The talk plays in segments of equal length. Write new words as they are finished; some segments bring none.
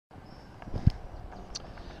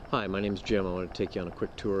Hi, my name is Jim. I want to take you on a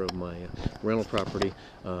quick tour of my rental property.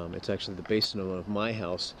 It's actually the basement of my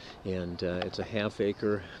house, and it's a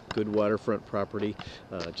half-acre, good waterfront property.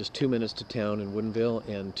 Just 2 minutes to town in Woodinville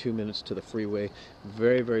and 2 minutes to the freeway.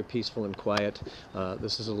 Very, very peaceful and quiet.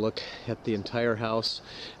 This is a look at the entire house.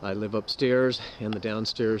 I live upstairs, and the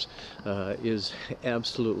downstairs is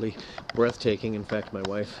absolutely breathtaking. In fact, my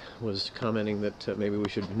wife was commenting that maybe we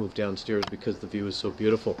should move downstairs because the view is so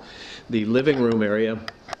beautiful. The living room area,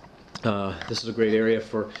 this is a great area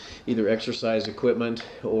for either exercise equipment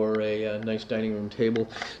or a nice dining room table.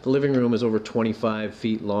 The living room is over 25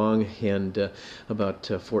 feet long and about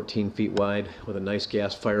 14 feet wide, with a nice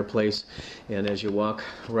gas fireplace. And as you walk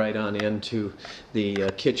right on into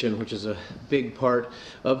the kitchen, which is a big part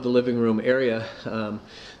of the living room area,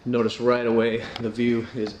 notice right away the view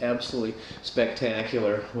is absolutely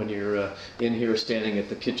spectacular. When you're in here standing at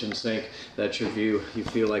the kitchen sink, that's your view. You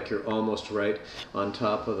feel like you're almost right on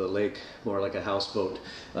top of the lake, more like a houseboat.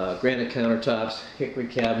 Granite countertops, hickory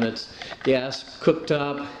cabinets, gas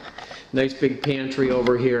cooktop, nice big pantry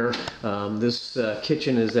over here. This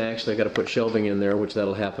kitchen is actually, I got to put shelving in there, which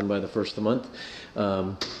that'll happen by the first of the month.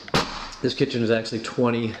 This kitchen is actually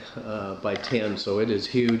 20 by 10, so it is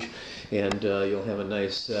huge, and you'll have a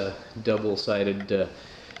nice double-sided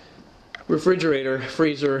refrigerator,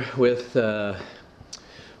 freezer with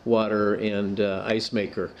water and ice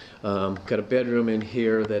maker. Got a bedroom in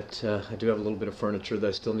here that I do have a little bit of furniture that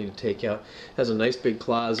I still need to take out. Has a nice big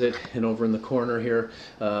closet, and over in the corner here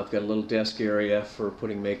I've got a little desk area for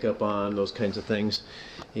putting makeup on, those kinds of things.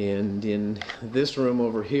 And in this room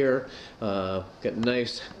over here, got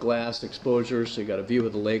nice glass exposures, so you got a view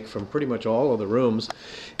of the lake from pretty much all of the rooms.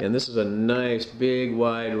 And this is a nice big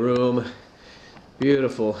wide room,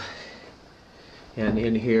 beautiful. And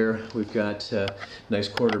in here we've got a nice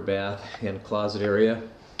quarter bath and closet area.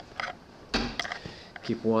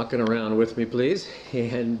 Keep walking around with me, please.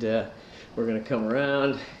 And we're going to come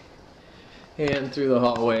around and through the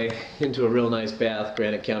hallway into a real nice bath,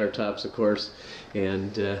 granite countertops of course,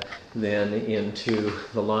 and then into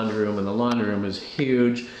the laundry room. And the laundry room is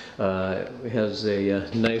huge. It has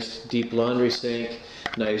a nice deep laundry sink,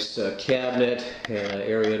 nice cabinet,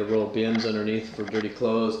 area to roll bins underneath for dirty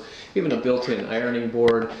clothes, even a built-in ironing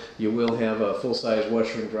board. You will have a full-size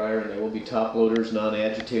washer and dryer, and they will be top loaders,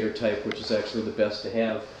 non-agitator type, which is actually the best to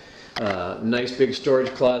have. Nice big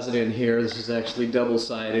storage closet in here. This is actually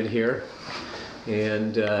double-sided here,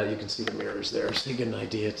 and you can see the mirrors there, so you get an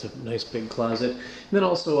idea. It's a nice big closet. And then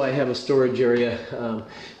also I have a storage area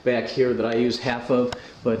back here that I use half of,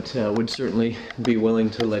 but would certainly be willing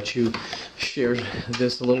to let you share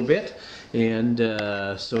this a little bit. And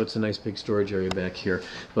so it's a nice big storage area back here,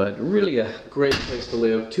 but really a great place to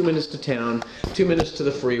live. 2 minutes to town, 2 minutes to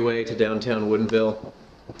the freeway, to downtown Woodinville,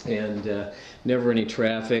 and never any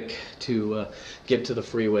traffic to get to the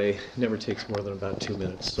freeway. Never takes more than about 2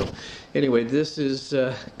 minutes. So anyway, this is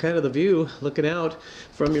kind of the view looking out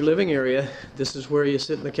from your living area. This is where you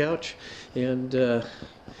sit on the couch and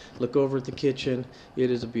look over at the kitchen. It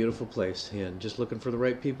is a beautiful place, and just looking for the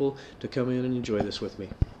right people to come in and enjoy this with me.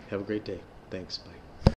 Have a great day. Thanks. Bye.